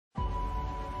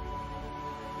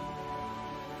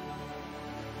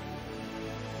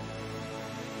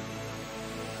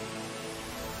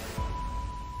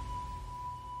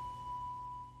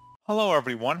Hello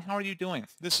everyone, how are you doing?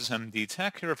 This is MD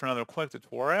Tech here for another quick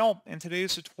tutorial. In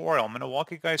today's tutorial, I'm going to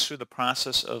walk you guys through the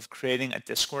process of creating a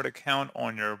Discord account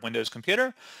on your Windows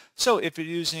computer. So if you're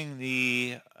using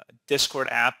the Discord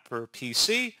app for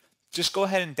PC, just go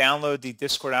ahead and download the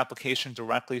Discord application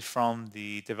directly from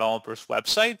the developer's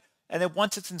website. And then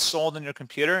once it's installed on your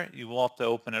computer, you will have to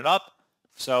open it up.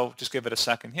 So just give it a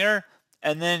second here.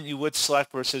 And then you would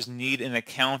select where it says need an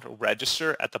account or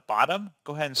register at the bottom.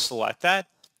 Go ahead and select that.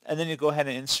 And then you go ahead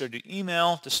and insert your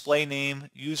email, display name,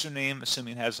 username,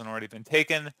 assuming it hasn't already been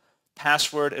taken,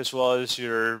 password, as well as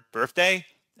your birthday.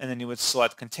 And then you would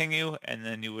select continue, and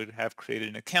then you would have created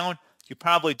an account. You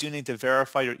probably do need to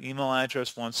verify your email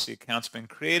address once the account's been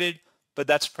created, but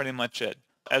that's pretty much it.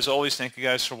 As always, thank you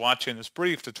guys for watching this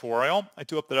brief tutorial. I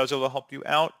do hope that I was able to help you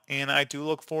out, and I do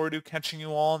look forward to catching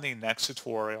you all in the next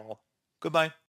tutorial. Goodbye.